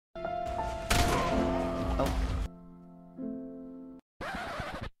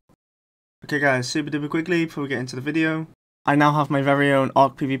Okay guys, super duper quickly before we get into the video, I now have my very own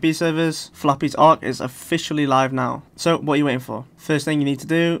ARK PvP servers. Floppy's ARK is officially live now. So what are you waiting for? First thing you need to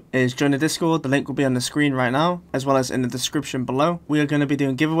do is join the Discord. The link will be on the screen right now, as well as in the description below. We are going to be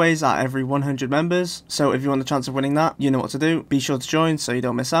doing giveaways at every 100 members. So if you want a chance of winning that, you know what to do. Be sure to join so you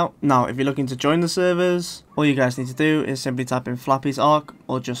don't miss out. Now, if you're looking to join the servers, all you guys need to do is simply type in Floppy's ARK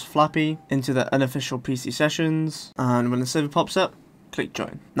or just Flappy into the unofficial PC sessions. And when the server pops up, click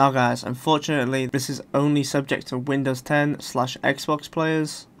join. Now guys, unfortunately this is only subject to Windows 10/Xbox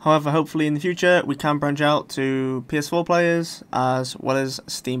players. However, hopefully in the future we can branch out to PS4 players as well as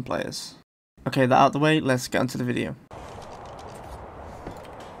Steam players. Okay, that out of the way, let's get onto the video.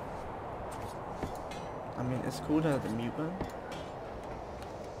 I mean, it's cool to have the mute button.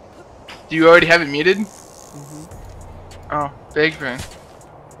 Do you already have it muted? Mm-hmm. Oh, big fan.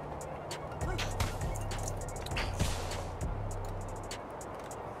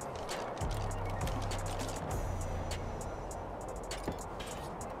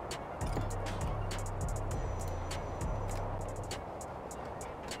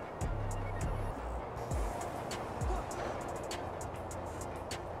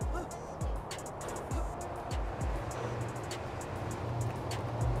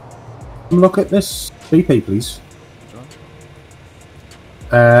 Look at this BP, please.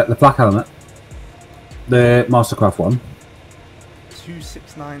 The black helmet. The Mastercraft one.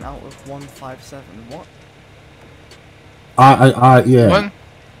 269 out of 157. What? Yeah. What?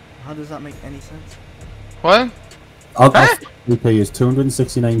 How does that make any sense? What? BP is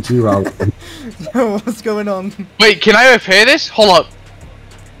 269 Duro. Yo, what's going on? Wait, can I repair this? Hold up.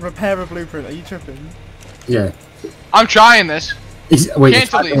 Repair a blueprint, are you tripping? Yeah. I'm trying this. Wait,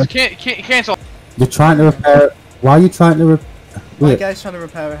 Cancel these. Cancel. You're trying to repair. Why are you trying to repair? My guy's trying to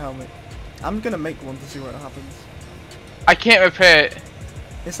repair a helmet. I'm gonna make one to see what happens. I can't repair it.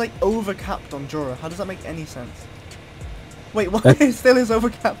 It's like overcapped on Jura. How does that make any sense? Wait, what? It still is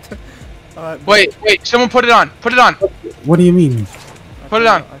overcapped. Alright. Wait. Someone put it on. Put it on. What do you mean? Put it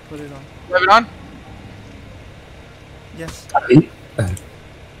on. I put it on. You have it on? Yes.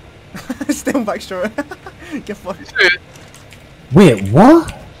 Still back Jura. Get fucked. Wait, what?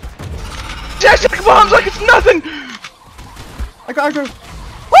 Jack bombs like it's nothing! I go.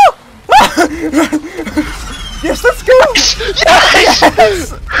 Woo! Yes, let's go!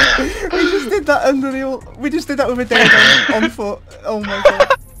 Yes! We just did that under the. We just did that with a dead on foot. Oh my god.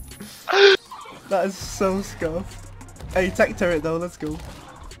 That is so scuffed. Hey, tech turret though, let's go.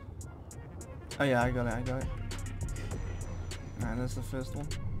 Oh yeah, I got it. Alright, there's the first one.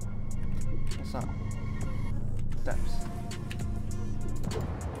 What's that? Steps.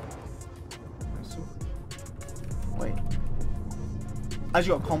 Wait. As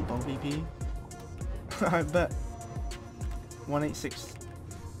you got combo VP. I bet. 186.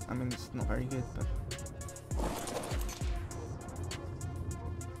 I mean, it's not very good, but.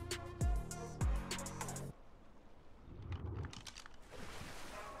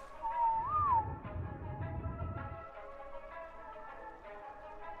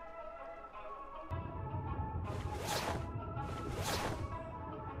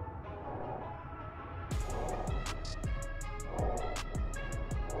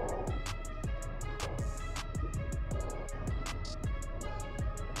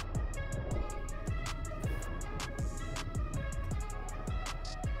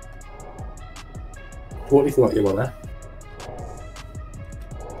 What do you thought you were there?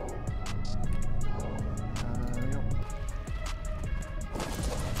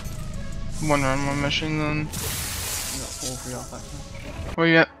 One run, one mission, then. You got all 3 off actually. Where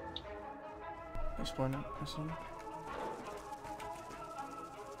you at? Exploring it, I saw it.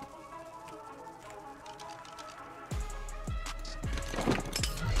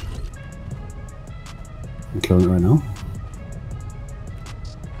 I'm killing it right now.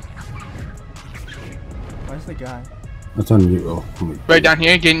 Where's the guy? That's on you, oh. Right down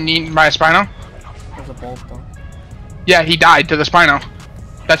here, getting eaten by a Spino. There's a bulb dog. Yeah, he died to the Spino.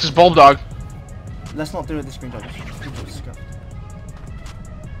 That's his bulb dog. Let's not do it this screenshot. Just scuffed.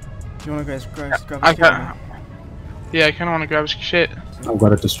 Do you wanna grab his Yeah, I kinda wanna grab his shit. I've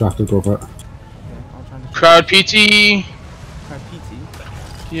got it distracted, go for it. Okay, I'll try and Crowd PT. Crowd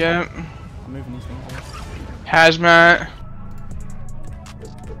PT. Yeah. I'm moving these things here. Hazmat.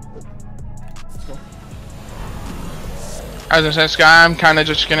 Let's go. As I said, Sky, I'm kinda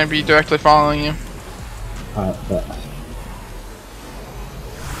just gonna be directly following you. Alright, bet.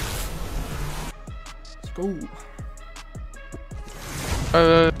 Let's go.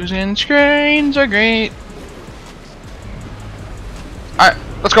 Frozen screens are great. Alright,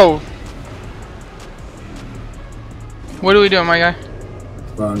 let's go. What are we doing, my guy?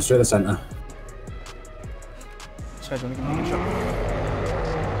 Run straight to center. guys want to give me a good shot?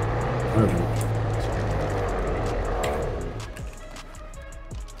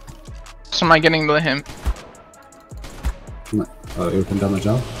 So am I getting to him? Open damage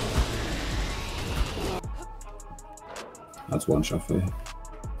out. That's one shot for you.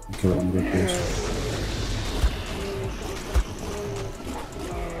 Kill it on the good place.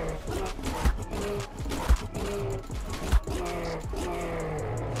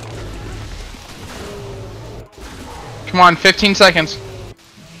 Come on, 15 seconds.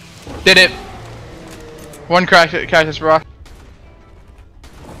 Did it. One cactus rock.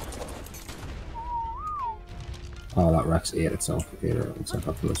 Oh, that Rex ate itself. Ate itself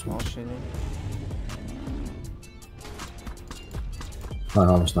after this one. Oh shit. Can I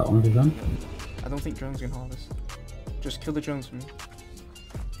harvest that one if you can? I don't think drones can harvest. Just kill the drones for me.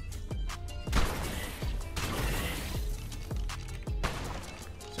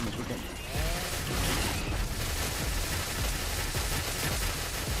 So much we get.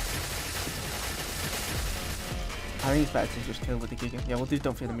 I think it's better to just kill with the Giga. Yeah, we'll do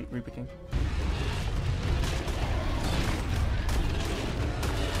Don't Fear the Reaper King.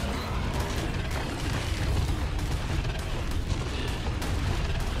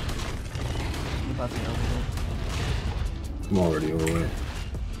 I'm already overweight.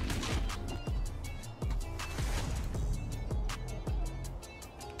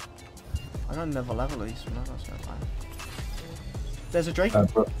 I got another level at least, so that's not fine. There's a Drake.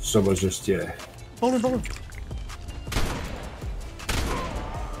 Someone's just, yeah. Bowling, bowling.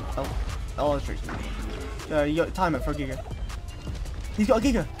 Oh, that's Drake's. You got time it for a Giga. He's got a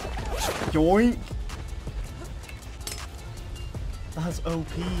Giga. Yoink. That's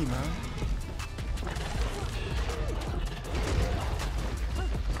OP, man.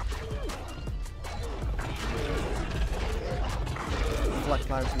 Black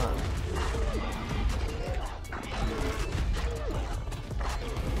Lives Matter.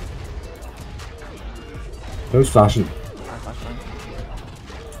 Who's flashing?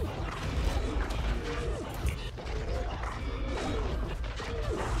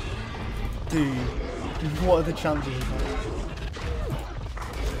 Dude, what are the chances of that?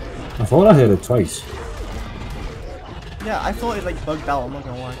 I thought I heard it twice. Yeah, I thought it like bugged out, I'm not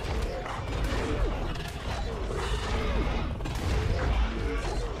gonna lie.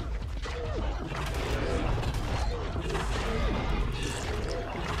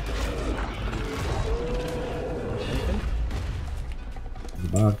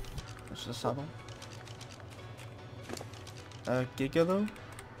 Bad. That's just a saddle. Giga though?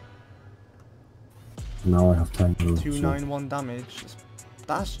 Now I have time to 291 damage.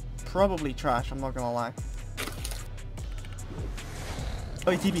 That's probably trash, I'm not gonna lie.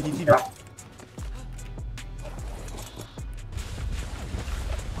 Oh, TP, TP. Yeah.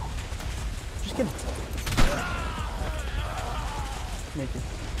 Just kill him. Make it.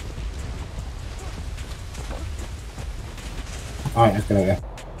 Alright, let's get out here.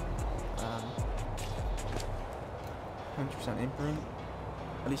 100% imprint.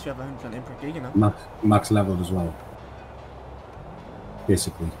 At least you have 100% imprint Giga now. Max leveled as well.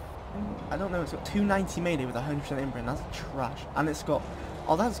 Basically. I don't know, it's got 290 melee with 100% imprint, that's trash. And it's got,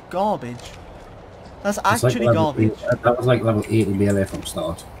 oh that's garbage. That's actually like garbage. That was like level 80 melee from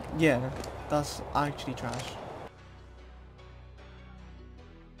start. Yeah, that's actually trash.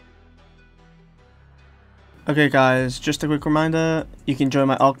 Okay guys, just a quick reminder, you can join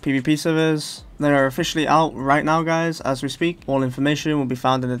my ARK PvP servers. They are officially out right now guys, as we speak. All information will be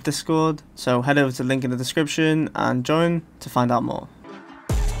found in the Discord, so head over to the link in the description and join to find out more.